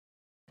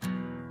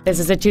This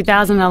is a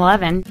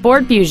 2011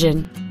 Ford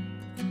Fusion.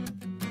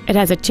 It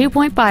has a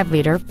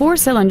 2.5-liter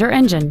four-cylinder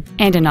engine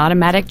and an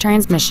automatic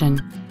transmission.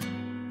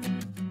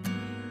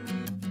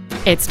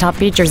 Its top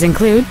features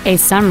include a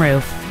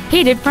sunroof,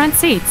 heated front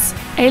seats,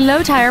 a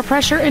low tire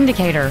pressure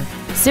indicator,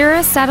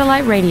 Sirius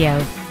satellite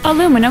radio,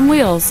 aluminum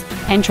wheels,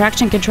 and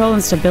traction control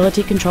and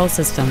stability control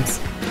systems.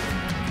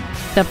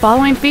 The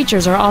following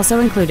features are also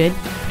included: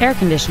 air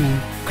conditioning,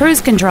 cruise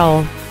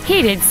control,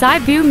 heated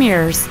side view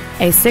mirrors,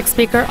 a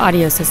 6-speaker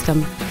audio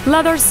system,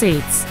 leather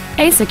seats,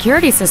 a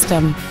security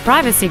system,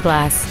 privacy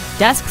glass,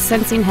 dusk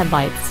sensing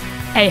headlights,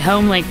 a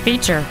home link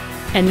feature,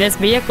 and this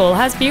vehicle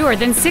has fewer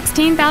than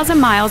 16,000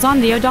 miles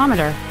on the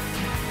odometer.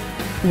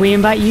 We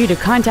invite you to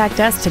contact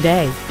us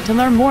today to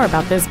learn more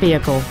about this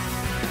vehicle.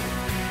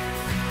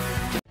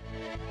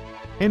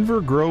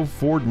 Inver Grove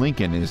Ford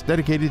Lincoln is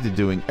dedicated to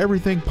doing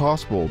everything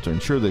possible to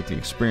ensure that the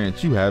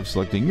experience you have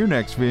selecting your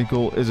next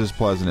vehicle is as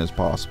pleasant as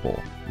possible.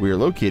 We are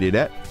located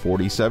at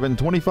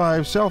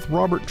 4725 South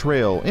Robert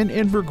Trail in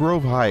Inver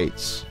Grove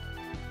Heights.